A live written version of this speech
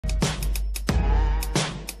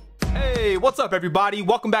What's up everybody?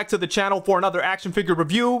 Welcome back to the channel for another action figure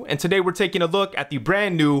review, and today we're taking a look at the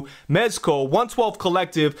brand new Mezco 112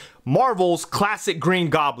 Collective Marvel's classic Green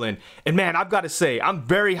Goblin. And man, I've got to say, I'm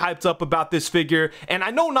very hyped up about this figure, and I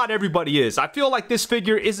know not everybody is. I feel like this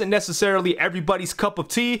figure isn't necessarily everybody's cup of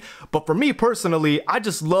tea, but for me personally, I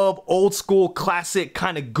just love old school, classic,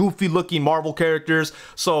 kind of goofy looking Marvel characters.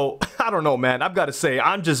 So I don't know, man, I've got to say,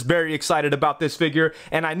 I'm just very excited about this figure,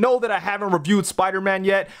 and I know that I haven't reviewed Spider-Man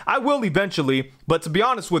yet. I will eventually, but to be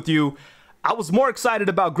honest with you, I was more excited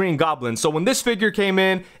about Green Goblin. So when this figure came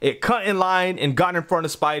in, it cut in line and got in front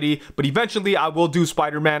of Spidey, but eventually I will do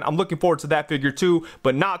Spider-Man. I'm looking forward to that figure too,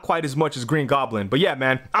 but not quite as much as Green Goblin. But yeah,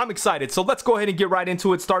 man, I'm excited. So let's go ahead and get right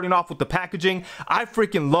into it, starting off with the packaging. I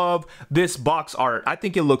freaking love this box art. I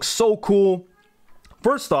think it looks so cool.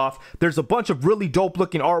 First off, there's a bunch of really dope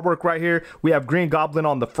looking artwork right here. We have Green Goblin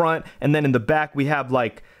on the front, and then in the back we have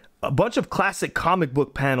like a bunch of classic comic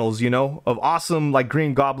book panels, you know, of awesome like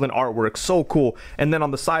Green Goblin artwork. So cool. And then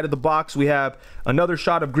on the side of the box we have another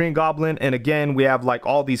shot of Green Goblin, and again we have like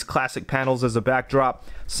all these classic panels as a backdrop.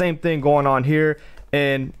 Same thing going on here,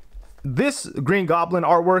 and this Green Goblin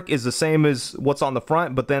artwork is the same as what's on the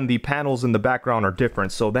front, but then the panels in the background are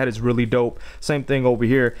different, so that is really dope. Same thing over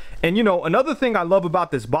here. And you know, another thing I love about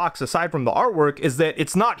this box, aside from the artwork, is that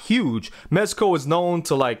it's not huge. Mezco is known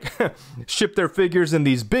to like ship their figures in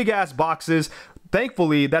these big ass boxes.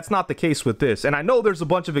 Thankfully, that's not the case with this. And I know there's a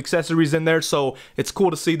bunch of accessories in there, so it's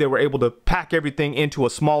cool to see they were able to pack everything into a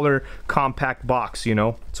smaller, compact box, you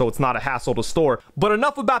know, so it's not a hassle to store. But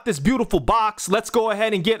enough about this beautiful box. Let's go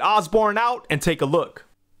ahead and get Osborn out and take a look.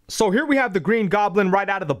 So here we have the Green Goblin right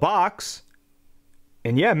out of the box.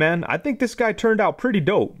 And yeah, man, I think this guy turned out pretty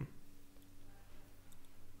dope.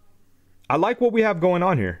 I like what we have going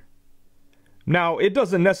on here. Now, it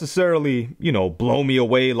doesn't necessarily, you know, blow me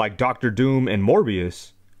away like Dr. Doom and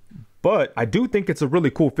Morbius, but I do think it's a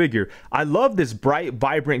really cool figure. I love this bright,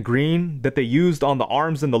 vibrant green that they used on the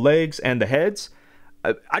arms and the legs and the heads.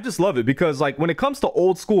 I just love it because, like, when it comes to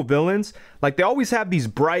old school villains, like, they always have these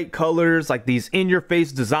bright colors, like these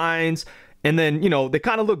in-your-face designs, and then, you know, they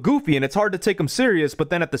kind of look goofy and it's hard to take them serious,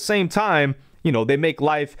 but then at the same time, you know, they make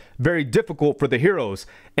life very difficult for the heroes.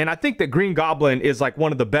 And I think that Green Goblin is like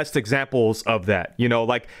one of the best examples of that. You know,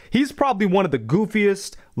 like, he's probably one of the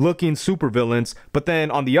goofiest looking supervillains, but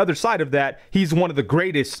then on the other side of that, he's one of the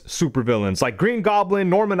greatest supervillains. Like, Green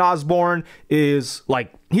Goblin, Norman Osborn is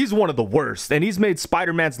like, he's one of the worst, and he's made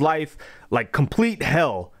Spider-Man's life like complete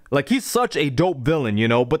hell. Like, he's such a dope villain, you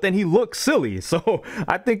know, but then he looks silly. So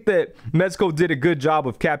I think that Mezco did a good job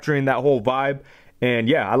of capturing that whole vibe. And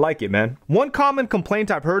yeah, I like it, man. One common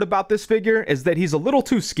complaint I've heard about this figure is that he's a little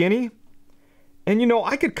too skinny. And you know,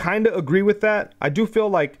 I could kind of agree with that. I do feel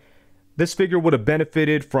like this figure would have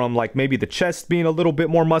benefited from like maybe the chest being a little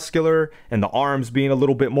bit more muscular and the arms being a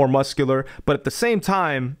little bit more muscular. But at the same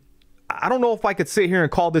time, I don't know if I could sit here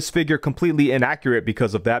and call this figure completely inaccurate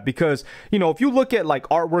because of that, because, you know, if you look at like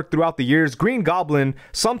artwork throughout the years, Green Goblin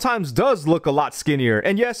sometimes does look a lot skinnier,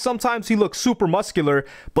 and yes, sometimes he looks super muscular,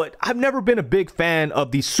 but I've never been a big fan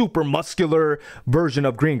of the super muscular version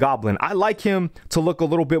of Green Goblin. I like him to look a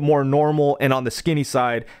little bit more normal and on the skinny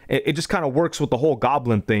side. It just kind of works with the whole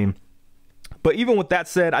Goblin theme. But even with that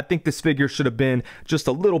said, I think this figure should have been just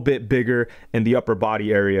a little bit bigger in the upper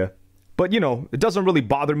body area. But, you know, it doesn't really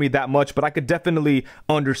bother me that much, but I could definitely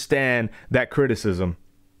understand that criticism.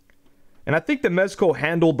 And I think that Mezco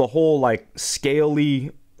handled the whole, like,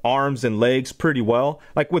 scaly arms and legs pretty well.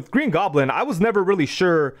 Like, with Green Goblin, I was never really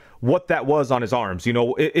sure what that was on his arms. You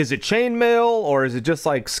know, is it chainmail, or is it just,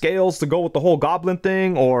 like, scales to go with the whole Goblin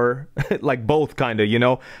thing, or, like, both, kind of, you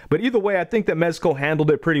know? But either way, I think that Mezco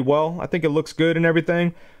handled it pretty well. I think it looks good and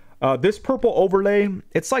everything. This purple overlay,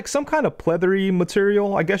 it's like some kind of pleathery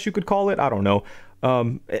material, I guess you could call it. I don't know.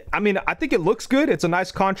 I mean, I think it looks good. It's a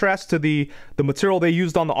nice contrast to the material they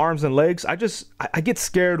used on the arms and legs. I get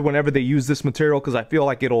scared whenever they use this material because I feel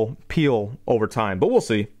like it'll peel over time, but we'll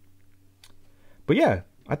see. But yeah,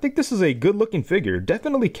 I think this is a good looking figure.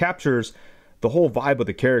 Definitely captures the whole vibe of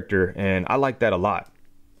the character, and I like that a lot.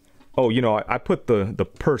 Oh, you know, I put the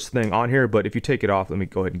purse thing on here, but if you take it off, let me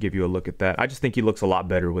go ahead and give you a look at that. I just think he looks a lot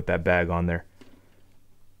better with that bag on there.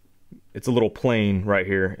 It's a little plain right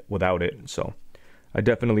here without it, so I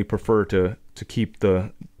definitely prefer to keep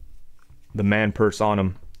the man purse on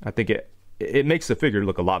him. I think it makes the figure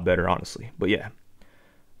look a lot better, honestly. But yeah,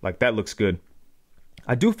 like, that looks good.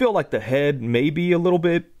 I do feel like the head may be a little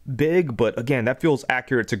bit big, but again, that feels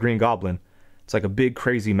accurate to Green Goblin. It's like a big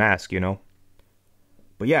crazy mask, you know.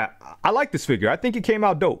 But yeah, I like this figure. I think it came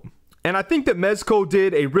out dope. And I think that Mezco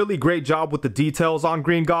did a really great job with the details on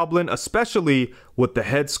Green Goblin, especially with the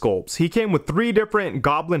head sculpts. He came with 3 different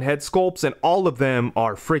Goblin head sculpts, and all of them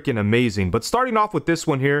are freaking amazing. But starting off with this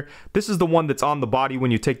one here, this is the one that's on the body when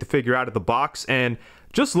you take the figure out of the box, and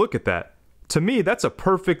just look at that. To me, that's a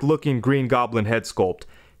perfect looking Green Goblin head sculpt.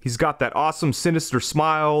 He's got that awesome sinister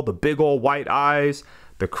smile, the big old white eyes,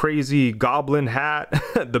 the crazy goblin hat,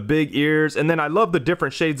 the big ears, and then I love the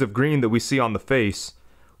different shades of green that we see on the face.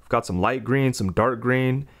 Got some light green, some dark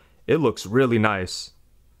green. It looks really nice.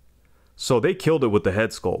 So they killed it with the head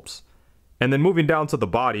sculpts. And then moving down to the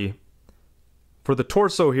body, for the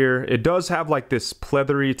torso here, it does have like this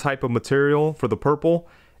pleathery type of material for the purple.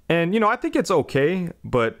 And, you know, I think it's okay,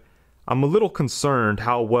 but I'm a little concerned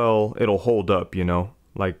how well it'll hold up, you know?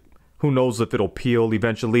 Like, who knows if it'll peel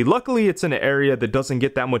eventually. Luckily, it's in an area that doesn't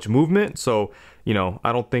get that much movement, so, you know,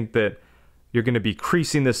 I don't think that you're going to be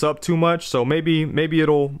creasing this up too much, so maybe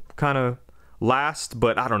it'll kind of last,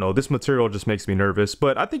 but I don't know. This material just makes me nervous,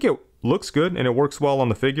 but I think it looks good and it works well on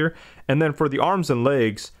the figure. And then for the arms and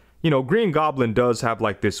legs, you know, Green Goblin does have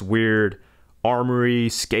like this weird armory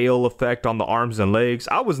scale effect on the arms and legs.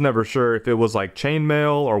 I was never sure if it was like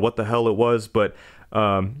chainmail or what the hell it was, but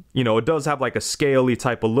you know, it does have like a scaly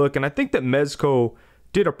type of look, and I think that Mezco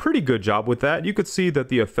did a pretty good job with that. You could see that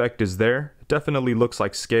the effect is there. It definitely looks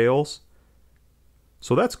like scales.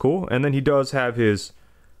 So that's cool. And then he does have his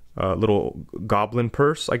little goblin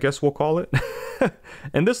purse, I guess we'll call it.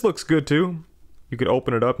 And this looks good too. You could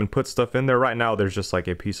open it up and put stuff in there. Right now there's just like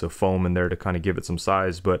a piece of foam in there to kind of give it some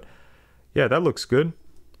size. But yeah, that looks good.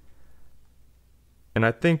 And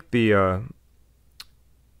I think the,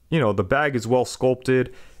 you know, the bag is well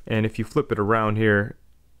sculpted. And if you flip it around here,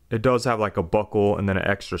 it does have like a buckle and then an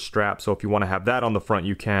extra strap. So if you want to have that on the front,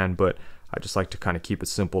 you can. But I just like to kind of keep it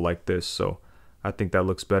simple like this. So I think that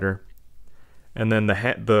looks better. And then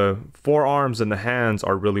the forearms and the hands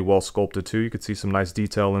are really well sculpted too. You could see some nice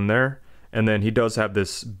detail in there. And then he does have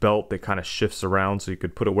this belt that kind of shifts around so you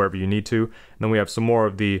could put it wherever you need to. And then we have some more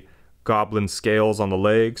of the goblin scales on the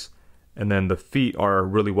legs. And then the feet are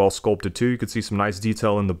really well sculpted too. You could see some nice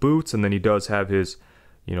detail in the boots. And then he does have his,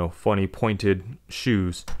 you know, funny pointed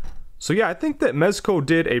shoes. So yeah, I think that Mezco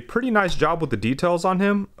did a pretty nice job with the details on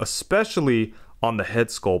him, especially on the head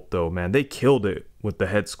sculpt though, man. They killed it with the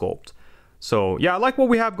head sculpt. So yeah, I like what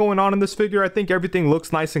we have going on in this figure. I think everything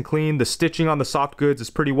looks nice and clean. The stitching on the soft goods is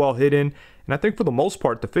pretty well hidden. And I think for the most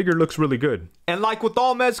part, the figure looks really good. And like with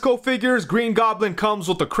all Mezco figures, Green Goblin comes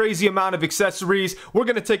with a crazy amount of accessories. We're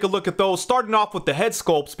going to take a look at those, starting off with the head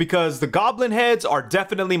sculpts, because the Goblin heads are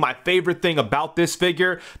definitely my favorite thing about this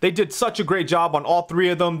figure. They did such a great job on all 3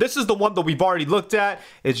 of them. This is the one that we've already looked at.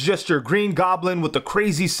 It's just your Green Goblin with the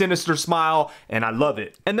crazy sinister smile, and I love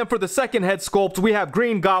it. And then for the second head sculpt, we have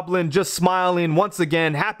Green Goblin just smiling once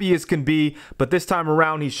again, happy as can be, but this time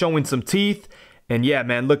around he's showing some teeth. And yeah,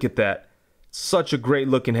 man, look at that. Such a great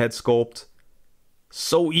looking head sculpt.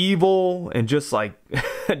 So evil and just like,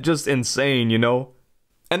 just insane, you know?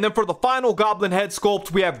 And then for the final Goblin head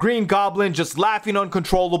sculpt, we have Green Goblin just laughing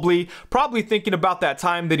uncontrollably, probably thinking about that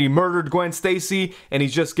time that he murdered Gwen Stacy, and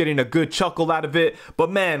he's just getting a good chuckle out of it. But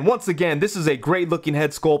man, once again, this is a great looking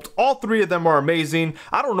head sculpt. All 3 of them are amazing.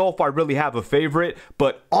 I don't know if I really have a favorite,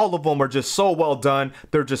 but all of them are just so well done.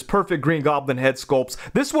 They're just perfect Green Goblin head sculpts.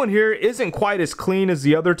 This one here isn't quite as clean as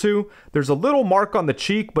the other 2. There's a little mark on the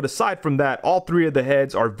cheek, but aside from that, all 3 of the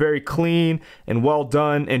heads are very clean and well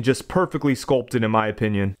done and just perfectly sculpted in my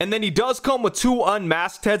opinion. And then he does come with 2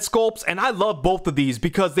 unmasked head sculpts, and I love both of these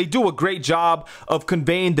because they do a great job of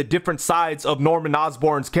conveying the different sides of Norman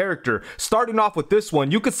Osborn's character. Starting off with this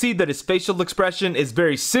one, you can see that his facial expression is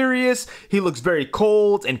very serious. He looks very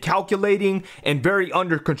cold and calculating and very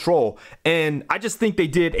under control. And I just think they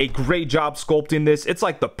did a great job sculpting this. It's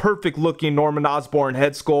like the perfect looking Norman Osborn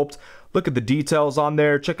head sculpt. Look at the details on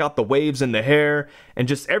there. Check out the waves in the hair. And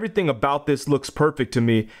just everything about this looks perfect to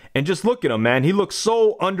me. And just look at him, man. He looks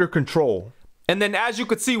so under control. And then as you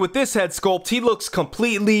could see with this head sculpt, he looks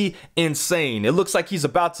completely insane. It looks like he's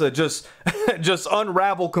about to just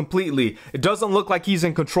unravel completely. It doesn't look like he's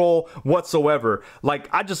in control whatsoever. Like,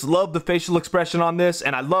 I just love the facial expression on this,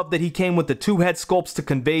 and I love that he came with the 2 head sculpts to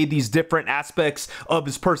convey these different aspects of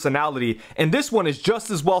his personality. And this one is just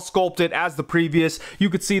as well sculpted as the previous. You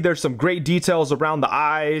could see there's some great details around the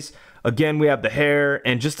eyes. Again, we have the hair,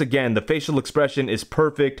 and just again, the facial expression is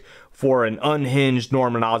perfect for an unhinged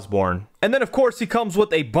Norman Osborn. And then of course he comes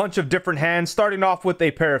with a bunch of different hands, starting off with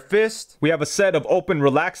a pair of fists. We have a set of open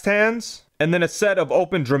relaxed hands, and then a set of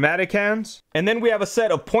open dramatic hands. And then we have a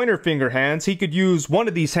set of pointer finger hands. He could use one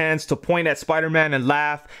of these hands to point at Spider-Man and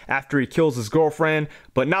laugh after he kills his girlfriend,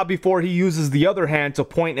 but not before he uses the other hand to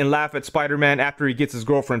point and laugh at Spider-Man after he gets his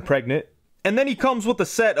girlfriend pregnant. And then he comes with a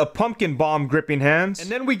set of pumpkin bomb gripping hands. And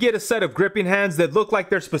then we get a set of gripping hands that look like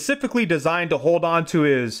they're specifically designed to hold on to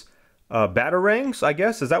his batarangs, I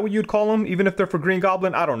guess. Is that what you'd call them? Even if they're for Green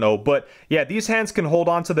Goblin? I don't know. But yeah, these hands can hold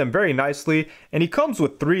on to them very nicely. And he comes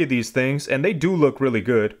with 3 of these things, and they do look really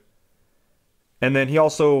good. And then he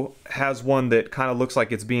also has one that kind of looks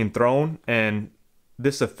like it's being thrown. And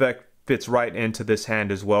this effect fits right into this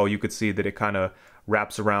hand as well. You could see that it kind of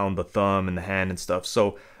wraps around the thumb and the hand and stuff.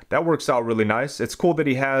 So that works out really nice. It's cool that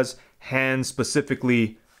he has hands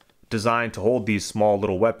specifically designed to hold these small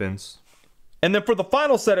little weapons. And then for the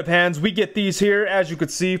final set of hands, we get these here. As you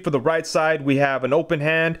could see, for the right side, we have an open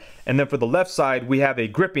hand. And then for the left side, we have a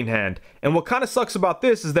gripping hand. And what kind of sucks about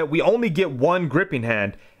this is that we only get one gripping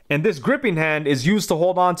hand. And this gripping hand is used to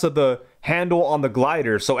hold on to the handle on the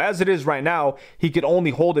glider. So as it is right now, he could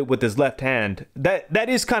only hold it with his left hand. That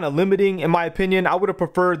is kind of limiting in my opinion. I would have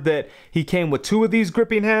preferred that he came with 2 of these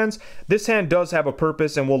gripping hands. This hand does have a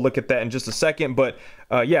purpose, and we'll look at that in just a second. But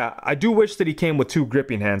yeah, I do wish that he came with 2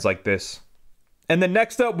 gripping hands like this. And then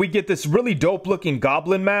next up, we get this really dope looking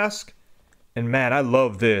goblin mask. And man, I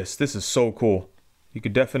love this. This is so cool. You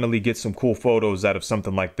could definitely get some cool photos out of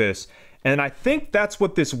something like this. And I think that's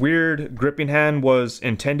what this weird gripping hand was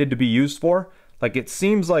intended to be used for. Like, it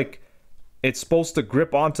seems like it's supposed to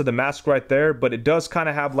grip onto the mask right there, but it does kind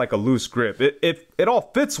of have like a loose grip. It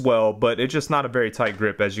all fits well, but it's just not a very tight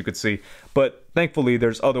grip, as you could see. But thankfully,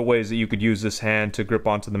 there's other ways that you could use this hand to grip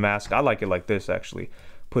onto the mask. I like it like this, actually.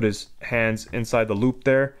 Put his hands inside the loop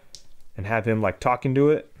there and have him like talking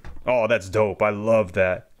to it. Oh, that's dope. I love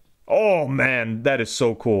that. Oh man, that is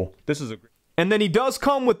so cool. This is a great. And then he does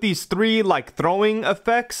come with these 3 like throwing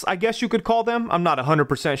effects, I guess you could call them. I'm not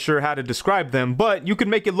 100% sure how to describe them, but you can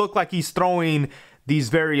make it look like he's throwing these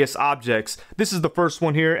various objects. This is the first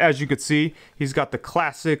one here. As you could see, he's got the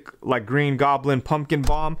classic like Green Goblin pumpkin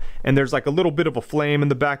bomb, and there's like a little bit of a flame in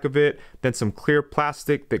the back of it, then some clear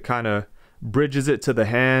plastic that kind of bridges it to the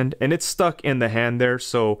hand, and it's stuck in the hand there.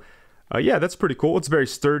 So yeah, that's pretty cool. It's very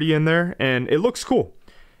sturdy in there, and it looks cool.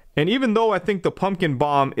 And even though I think the pumpkin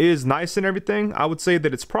bomb is nice and everything, I would say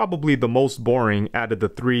that it's probably the most boring out of the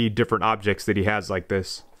 3 different objects that he has like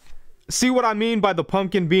this. See what I mean by the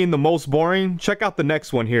pumpkin being the most boring? Check out the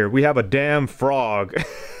next one here. We have a damn frog.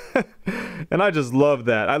 And I just love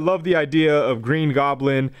that. I love the idea of Green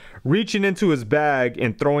Goblin reaching into his bag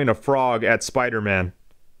and throwing a frog at Spider-Man.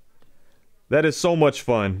 That is so much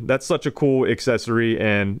fun. That's such a cool accessory,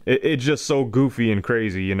 and it's just so goofy and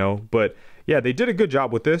crazy, you know? But yeah, they did a good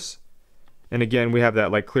job with this. And again, we have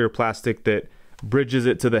that like clear plastic that bridges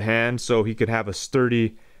it to the hand so he could have a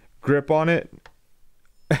sturdy grip on it.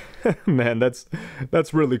 Man, that's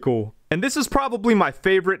really cool. And this is probably my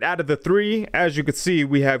favorite out of the 3. As you can see,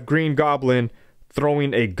 we have Green Goblin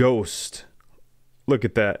throwing a ghost. Look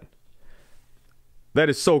at that. That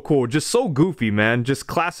is so cool. Just so goofy, man. Just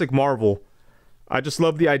classic Marvel. I just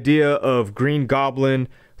love the idea of Green Goblin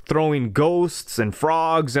throwing ghosts and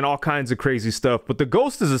frogs and all kinds of crazy stuff. But the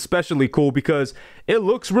ghost is especially cool because it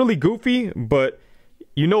looks really goofy, but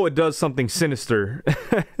you know it does something sinister.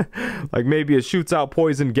 Like maybe it shoots out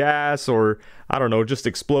poison gas, or I don't know, just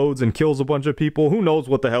explodes and kills a bunch of people. Who knows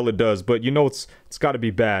what the hell it does, but you know it's got to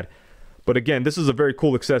be bad. But again, this is a very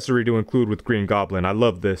cool accessory to include with Green Goblin. I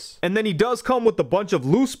love this. And then he does come with a bunch of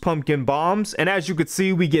loose pumpkin bombs. And as you could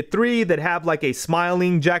see, we get 3 that have like a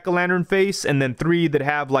smiling jack-o'-lantern face, and then 3 that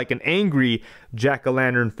have like an angry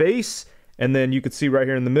jack-o'-lantern face. And then you could see right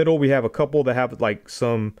here in the middle, we have a couple that have like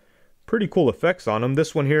some pretty cool effects on them.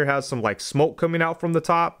 This one here has some like smoke coming out from the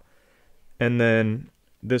top. And then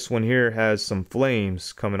this one here has some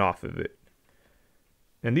flames coming off of it.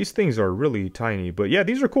 And these things are really tiny, but yeah,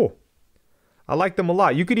 these are cool. I like them a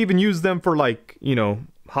lot. You could even use them for like, you know,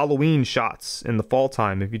 Halloween shots in the fall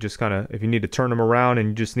time. If you just kind of, if you need to turn them around and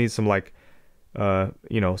you just need some like,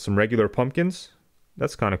 you know, some regular pumpkins.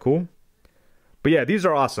 That's kind of cool. But yeah, these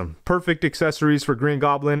are awesome. Perfect accessories for Green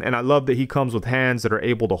Goblin. And I love that he comes with hands that are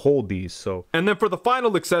able to hold these. So, and then for the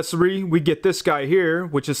final accessory, we get this guy here,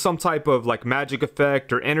 which is some type of like magic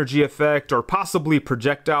effect or energy effect or possibly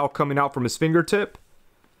projectile coming out from his fingertip.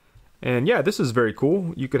 And yeah, this is very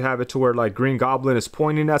cool. You could have it to where like Green Goblin is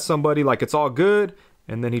pointing at somebody like it's all good,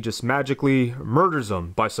 And then he just magically murders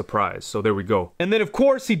them by surprise. So there we go. And then of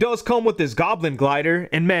course he does come with this goblin glider.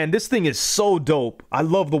 And man, this thing is so dope. I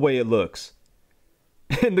love the way it looks.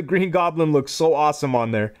 And the Green Goblin looks so awesome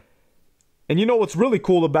on there. And you know what's really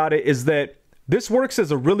cool about it is that this works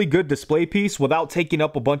as a really good display piece without taking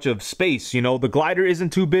up a bunch of space. You know, the glider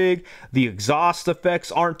isn't too big, the exhaust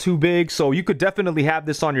effects aren't too big, so you could definitely have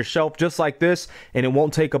this on your shelf just like this, and it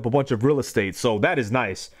won't take up a bunch of real estate. So that is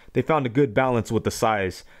nice. They found a good balance with the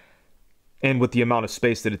size and with the amount of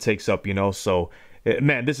space that it takes up, you know. So,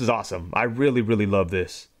 man, this is awesome. I really, really love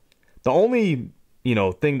this. The only, you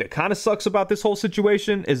know, thing that kind of sucks about this whole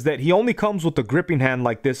situation is that he only comes with a gripping hand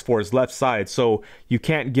like this for his left side, so you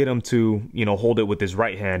can't get him to, you know, hold it with his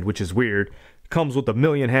right hand, which is weird. Comes with a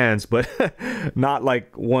million hands, but not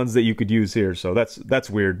like ones that you could use here, so that's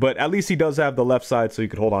weird. But at least he does have the left side, so you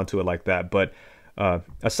could hold on to it like that. But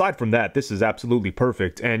aside from that, this is absolutely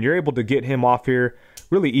perfect, and you're able to get him off here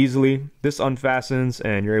really easily. This unfastens,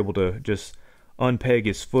 and you're able to just unpeg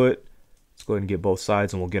his foot. Let's go ahead and get both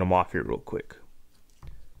sides, and we'll get him off here real quick.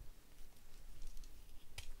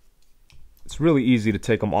 It's really easy to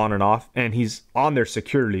take them on and off, and he's on there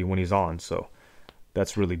securely when he's on, so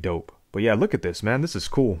that's really dope. But yeah, look at this, man. This is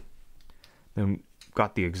cool. And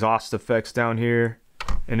got the exhaust effects down here,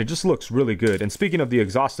 and it just looks really good. And speaking of the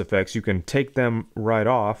exhaust effects, you can take them right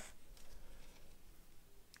off.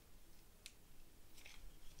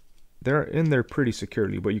 They're in there pretty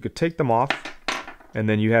securely, but you could take them off, and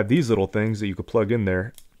then you have these little things that you could plug in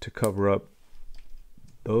there to cover up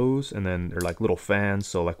those, and then they're like little fans,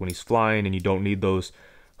 so like when he's flying and you don't need those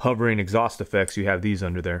hovering exhaust effects, you have these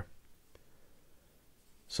under there.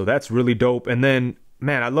 So that's really dope. And then,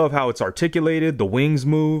 man, I love how it's articulated. The wings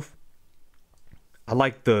move. I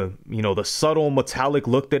like the, you know, the subtle metallic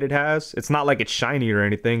look that it has. It's not like it's shiny or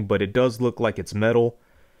anything, but it does look like it's metal.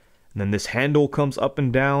 And then this handle comes up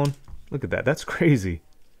and down. Look at that. That's crazy.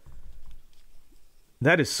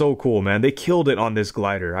 That is so cool, man. They killed it on this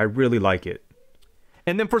glider. I really like it.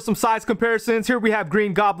 And then for some size comparisons, here we have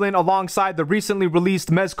Green Goblin alongside the recently released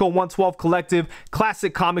Mezco 112 Collective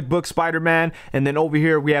Classic Comic Book Spider-Man. And then over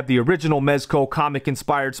here we have the original Mezco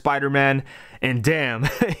comic-inspired Spider-Man. And damn,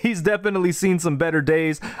 he's definitely seen some better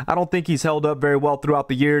days. I don't think he's held up very well throughout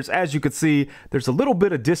the years. As you can see, there's a little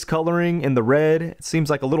bit of discoloring in the red. It seems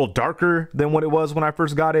like a little darker than what it was when I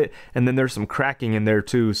first got it. And then there's some cracking in there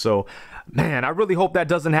too. So, man, I really hope that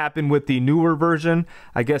doesn't happen with the newer version.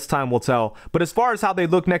 I guess time will tell. But as far as how they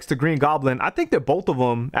look next to Green Goblin, I think that both of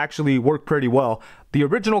them actually work pretty well. The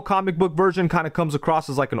original comic book version kind of comes across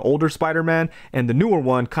as like an older Spider-Man, and the newer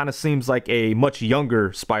one kind of seems like a much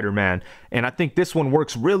younger Spider-Man. And I think this one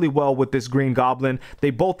works really well with this Green Goblin. They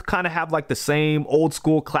both kind of have like the same old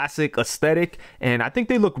school classic aesthetic, and I think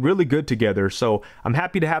they look really good together. So I'm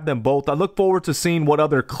happy to have them both. I look forward to seeing what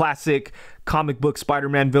other classic comic book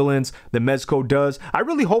Spider-Man villains the Mezco does. I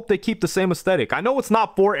really hope they keep the same aesthetic. I know it's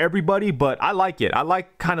not for everybody, but I like it. I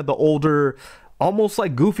like kind of the older, almost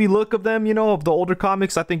like goofy look of them, you know, of the older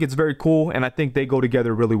comics. I think it's very cool, and I think they go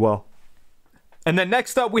together really well. And then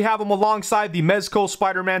next up, we have them alongside the Mezco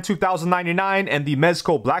Spider-Man 2099 and the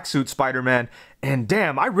Mezco Black Suit Spider-Man. And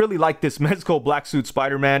damn, I really like this Mezco Black Suit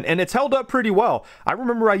Spider-Man, and it's held up pretty well. I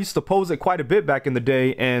remember I used to pose it quite a bit back in the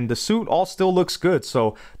day, and the suit all still looks good,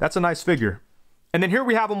 so that's a nice figure. And then here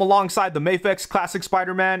we have him alongside the Mafex Classic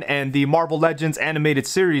Spider-Man and the Marvel Legends Animated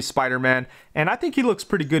Series Spider-Man, and I think he looks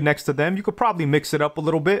pretty good next to them. You could probably mix it up a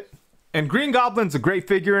little bit. And Green Goblin's a great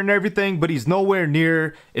figure and everything, but he's nowhere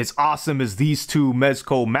near as awesome as these two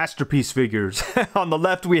Mezco masterpiece figures. On the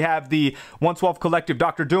left, we have the 112 Collective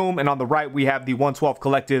Dr. Doom, and on the right, we have the 112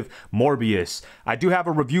 Collective Morbius. I do have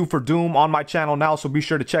a review for Doom on my channel now, so be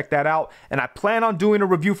sure to check that out. And I plan on doing a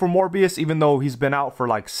review for Morbius, even though he's been out for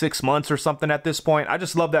like 6 months or something at this point. I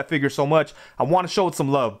just love that figure so much. I want to show it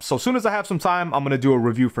some love. So as soon as I have some time, I'm going to do a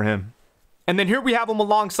review for him. And then here we have him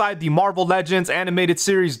alongside the Marvel Legends Animated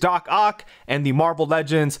Series Doc Ock and the Marvel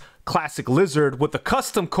Legends Classic Lizard with a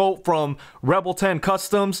custom coat from Rebel 10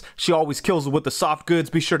 Customs. She always kills it with the soft goods.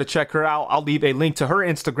 Be sure to check her out. I'll leave a link to her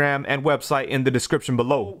Instagram and website in the description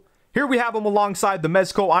below. Here we have him alongside the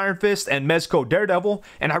Mezco Iron Fist and Mezco Daredevil,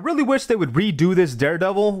 and I really wish they would redo this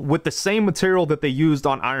Daredevil with the same material that they used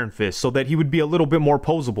on Iron Fist so that he would be a little bit more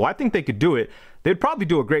posable. I think they could do it. They'd probably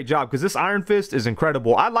do a great job because this Iron Fist is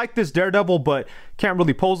incredible. I like this Daredevil, but can't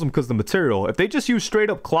really pose him because of the material. If they just use straight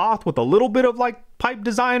up cloth with a little bit of like pipe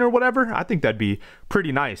design or whatever, I think that'd be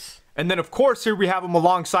pretty nice. And then of course here we have him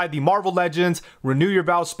alongside the Marvel Legends Renew Your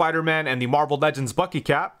Vows Spider-Man and the Marvel Legends Bucky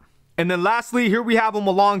Cap. And then lastly, here we have him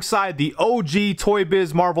alongside the OG Toy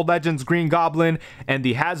Biz Marvel Legends Green Goblin and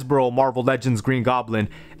the Hasbro Marvel Legends Green Goblin.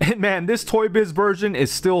 And man, this Toy Biz version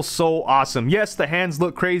is still so awesome. Yes, the hands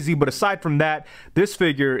look crazy, but aside from that, this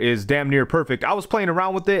figure is damn near perfect. I was playing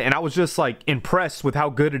around with it and I was just like impressed with how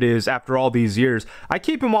good it is after all these years. I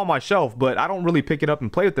keep him on my shelf, but I don't really pick it up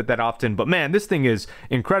and play with it that often. But man, this thing is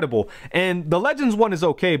incredible. And the Legends one is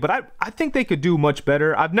okay, but I think they could do much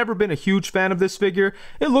better. I've never been a huge fan of this figure.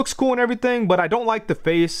 It looks cool and everything, but I don't like the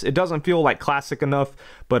face. It doesn't feel like classic enough.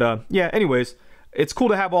 But yeah, anyways, it's cool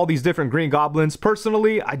to have all these different Green Goblins.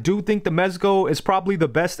 Personally, I do think the Mezco is probably the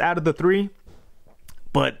best out of the three,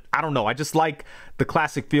 but I don't know, I just like the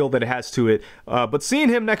classic feel that it has to it. But seeing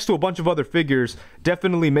him next to a bunch of other figures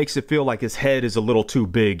definitely makes it feel like his head is a little too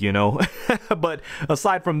big, you know. But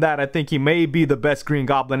aside from that, I think he may be the best Green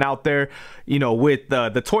Goblin out there, you know, with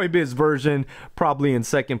the Toy Biz version probably in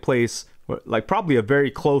second place. Like probably a very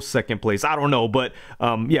close second place. I don't know, but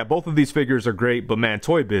yeah, both of these figures are great. But man,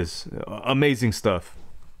 Toy Biz, amazing stuff.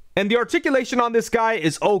 And the articulation on this guy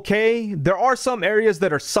is okay. There are some areas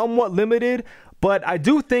that are somewhat limited, but I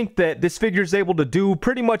do think that this figure is able to do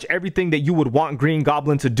pretty much everything that you would want Green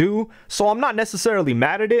Goblin to do. So I'm not necessarily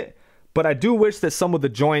mad at it, but I do wish that some of the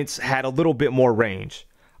joints had a little bit more range.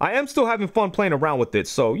 I am still having fun playing around with it,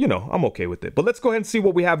 so you know, I'm okay with it. But let's go ahead and see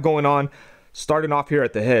what we have going on. Starting off here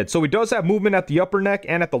at the head. So he does have movement at the upper neck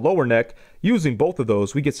and at the lower neck. Using both of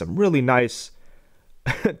those, we get some really nice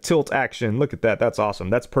tilt action. Look at that. That's awesome.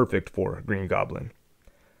 That's perfect for Green Goblin.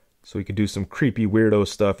 So he could do some creepy weirdo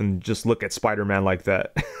stuff and just look at Spider-Man like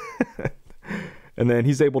that. And then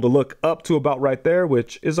he's able to look up to about right there,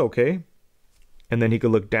 which is okay. And then he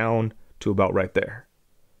could look down to about right there.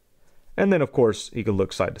 And then, of course, he could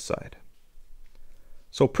look side to side.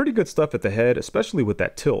 So pretty good stuff at the head, especially with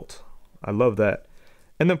that tilt. I love that.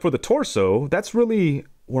 And then for the torso, that's really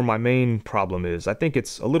where my main problem is. I think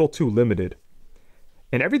it's a little too limited.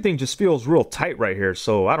 And everything just feels real tight right here.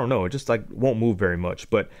 So I don't know, it just like won't move very much.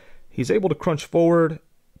 But he's able to crunch forward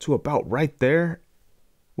to about right there,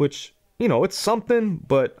 which, you know, it's something,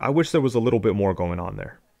 but I wish there was a little bit more going on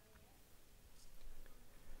there.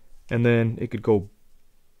 And then it could go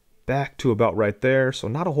back to about right there. So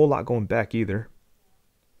not a whole lot going back either.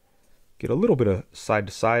 Get a little bit of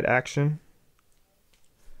side-to-side action.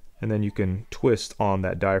 And then you can twist on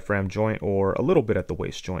that diaphragm joint or a little bit at the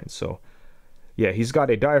waist joint. So, yeah, he's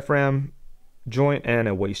got a diaphragm joint and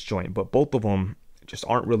a waist joint, but both of them just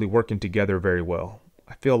aren't really working together very well.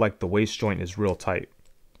 I feel like the waist joint is real tight.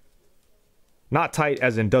 Not tight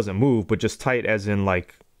as in doesn't move, but just tight as in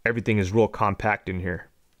like everything is real compact in here.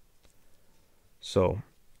 So,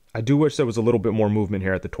 I do wish there was a little bit more movement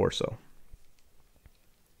here at the torso.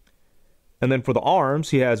 And then for the arms,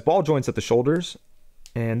 he has ball joints at the shoulders.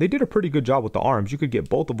 And they did a pretty good job with the arms. You could get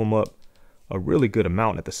both of them up a really good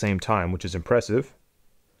amount at the same time, which is impressive.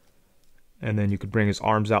 And then you could bring his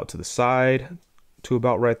arms out to the side to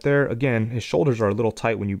about right there. Again, his shoulders are a little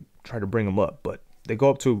tight when you try to bring them up, but they go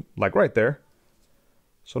up to like right there.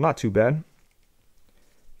 So not too bad.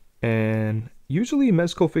 And usually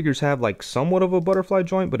Mezco figures have like somewhat of a butterfly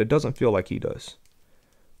joint, but it doesn't feel like he does.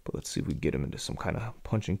 But let's see if we can get him into some kind of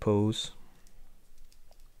punching pose.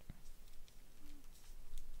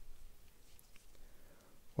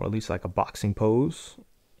 Or at least like a boxing pose.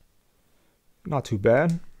 Not too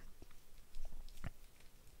bad.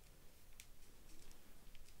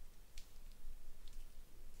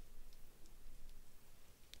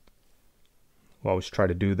 We'll always try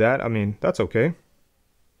to do that. I mean, that's okay.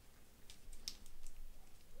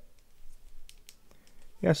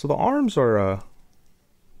 Yeah, so the arms are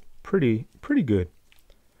pretty good.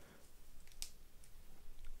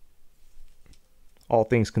 All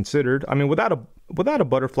things considered. I mean, without a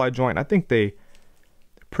butterfly joint, I think they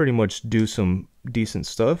pretty much do some decent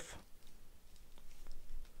stuff.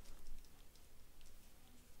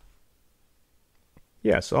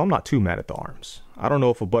 Yeah, so I'm not too mad at the arms. I don't know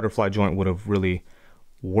if a butterfly joint would have really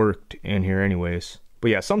worked in here anyways.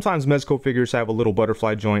 But yeah, sometimes Mezco figures have a little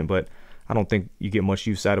butterfly joint, but I don't think you get much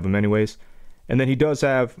use out of them anyways. And then he does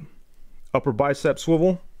have upper bicep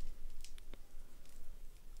swivel.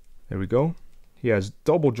 There we go. He has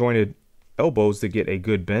double jointed elbows to get a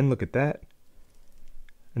good bend. Look at that.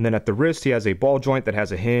 And then at the wrist, he has a ball joint that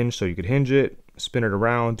has a hinge, so you could hinge it, spin it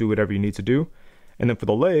around, do whatever you need to do. And then for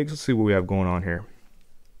the legs, let's see what we have going on here.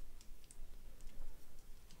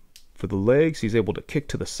 For the legs, he's able to kick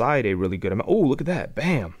to the side a really good amount. Oh, look at that.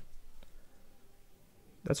 Bam.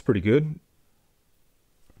 That's pretty good.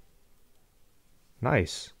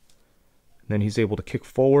 Nice. And then he's able to kick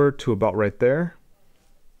forward to about right there.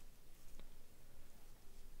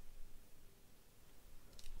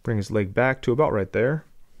 Bring his leg back to about right there.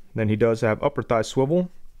 Then he does have upper thigh swivel.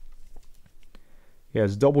 He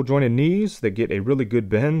has double jointed knees that get a really good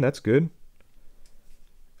bend. That's good.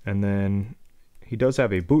 And then he does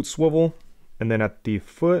have a boot swivel. And then at the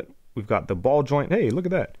foot, we've got the ball joint. Hey, look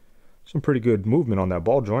at that. Some pretty good movement on that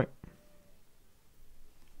ball joint.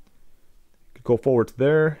 Could go forward to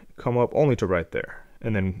there, come up only to right there.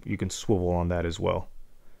 And then you can swivel on that as well.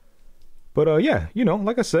 But yeah, you know,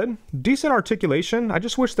 like I said, decent articulation. I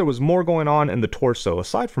just wish there was more going on in the torso.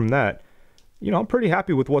 Aside from that, you know, I'm pretty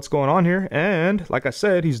happy with what's going on here. And like I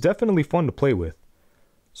said, he's definitely fun to play with.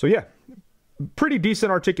 So yeah, pretty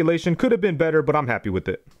decent articulation. Could have been better, but I'm happy with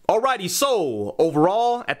it. Alrighty, so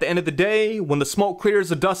overall, at the end of the day, when the smoke clears,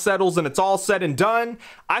 the dust settles, and it's all said and done,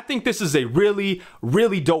 I think this is a really,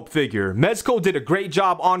 really dope figure. Mezco did a great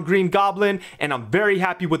job on Green Goblin, and I'm very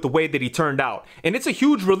happy with the way that he turned out. And it's a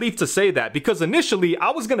huge relief to say that, because initially, I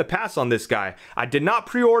was going to pass on this guy. I did not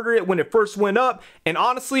pre-order it when it first went up, and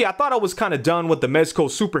honestly, I thought I was kind of done with the Mezco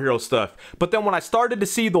superhero stuff. But then when I started to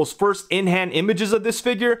see those first in-hand images of this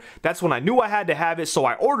figure, that's when I knew I had to have it, so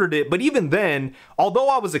I ordered it. But even then, although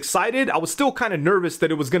I was excited, I was still kind of nervous that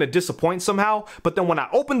it was going to disappoint somehow. But then when I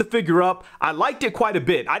opened the figure up, I liked it quite a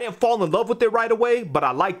bit. I didn't fall in love with it right away, but I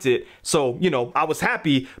liked it. So, you know, I was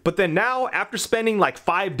happy. But then now, after spending like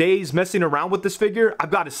 5 days messing around with this figure, I've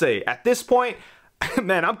got to say, at this point,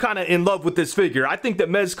 man, I'm kind of in love with this figure. I think that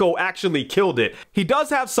Mezco actually killed it. He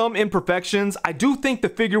does have some imperfections. I do think the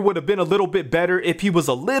figure would have been a little bit better if he was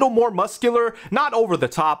a little more muscular, not over the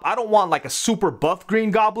top. I don't want like a super buff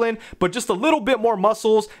Green Goblin, but just a little bit more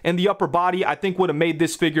muscles in the upper body, I think would have made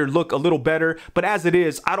this figure look a little better. But as it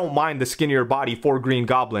is, I don't mind the skinnier body for Green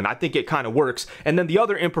Goblin. I think it kind of works. And then the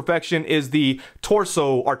other imperfection is the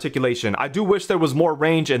torso articulation. I do wish there was more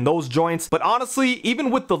range in those joints, but honestly,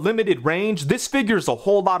 even with the limited range, this figure is a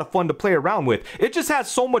whole lot of fun to play around with. It just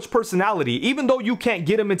has so much personality. Even though you can't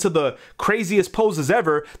get him into the craziest poses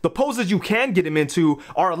ever, the poses you can get him into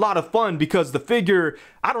are a lot of fun because the figure,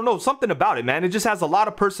 I don't know, something about it, man. It just has a lot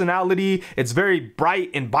of personality. It's very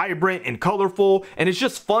bright and vibrant and colorful, and it's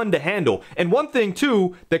just fun to handle. And one thing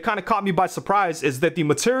too that kind of caught me by surprise is that the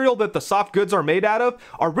material that the soft goods are made out of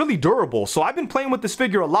are really durable. So I've been playing with this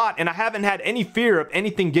figure a lot, and I haven't had any fear of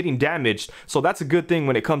anything getting damaged. So that's a good thing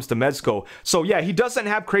when it comes to Mezco. So yeah, he doesn't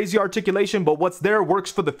have crazy articulation, but what's there works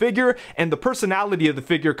for the figure, and the personality of the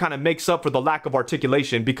figure kind of makes up for the lack of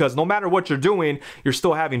articulation, because no matter what you're doing, you're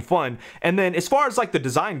still having fun. And then as far as like the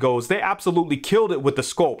design goes, they absolutely killed it with the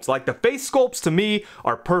sculpts. Like the face sculpts to me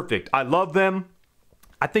are perfect. I love them.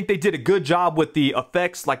 I think they did a good job with the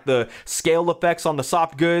effects, like the scale effects on the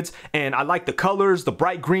soft goods, and I like the colors, the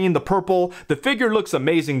bright green, the purple. The figure looks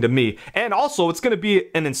amazing to me. And also, it's going to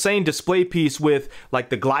be an insane display piece with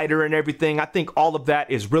like the glider and everything. I think all of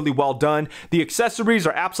that is really well done. The accessories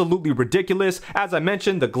are absolutely ridiculous. As I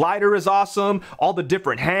mentioned, the glider is awesome. All the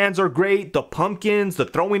different hands are great. The pumpkins, the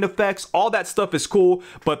throwing effects, all that stuff is cool.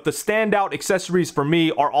 But the standout accessories for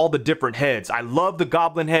me are all the different heads. I love the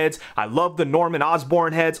Goblin heads. I love the Norman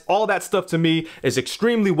Osborn heads. All that stuff to me is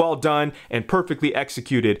extremely well done and perfectly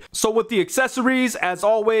executed. So with the accessories, as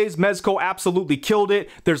always, Mezco absolutely killed it.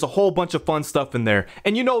 There's a whole bunch of fun stuff in there.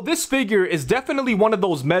 And you know, this figure is definitely one of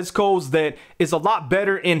those Mezcos that is a lot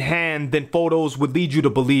better in hand than photos would lead you to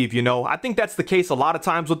believe, you know. I think that's the case a lot of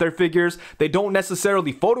times with their figures. They don't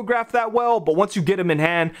necessarily photograph that well, but once you get them in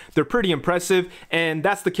hand, they're pretty impressive. And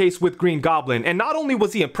that's the case with Green Goblin. And not only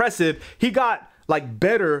was he impressive, he got like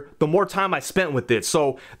better the more time I spent with it.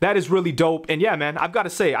 So that is really dope. And yeah, man, I've got to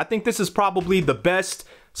say, I think this is probably the best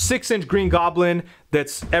 6-inch Green Goblin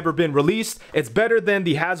that's ever been released. It's better than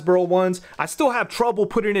the Hasbro ones. I still have trouble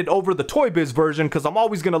putting it over the Toy Biz version because I'm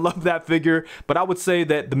always going to love that figure, but I would say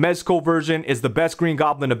that the Mezco version is the best Green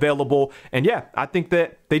Goblin available. And yeah, I think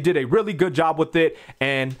that they did a really good job with it,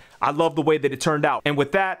 and I love the way that it turned out. And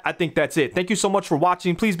with that, I think that's it. Thank you so much for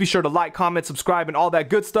watching. Please be sure to like, comment, subscribe, and all that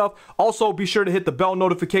good stuff. Also, be sure to hit the bell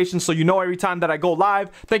notification so you know every time that I go live.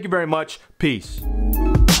 Thank you very much. Peace.